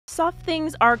Soft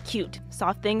things are cute.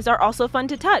 Soft things are also fun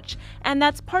to touch, and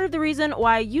that's part of the reason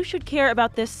why you should care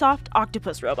about this soft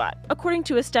octopus robot. According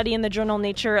to a study in the journal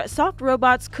Nature, soft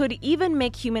robots could even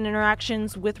make human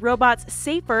interactions with robots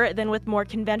safer than with more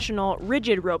conventional,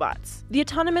 rigid robots. The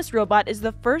autonomous robot is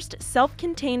the first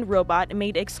self-contained robot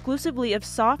made exclusively of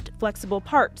soft, flexible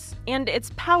parts, and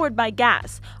it's powered by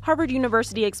gas. Harvard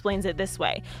University explains it this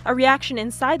way: a reaction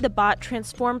inside the bot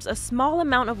transforms a small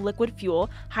amount of liquid fuel,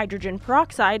 hydrogen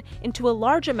peroxide, into a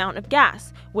large amount of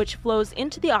gas, which flows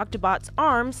into the Octobot's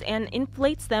arms and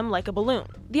inflates them like a balloon.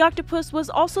 The octopus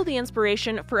was also the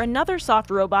inspiration for another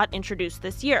soft robot introduced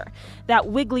this year. That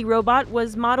wiggly robot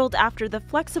was modeled after the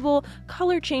flexible,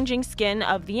 color-changing skin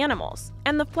of the animals.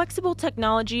 And the flexible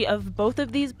technology of both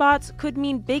of these bots could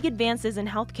mean big advances in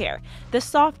healthcare. The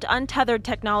soft, untethered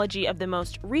technology of the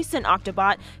most recent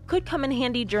Octobot could come in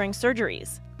handy during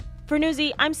surgeries. For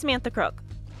Newsy, I'm Samantha Crook.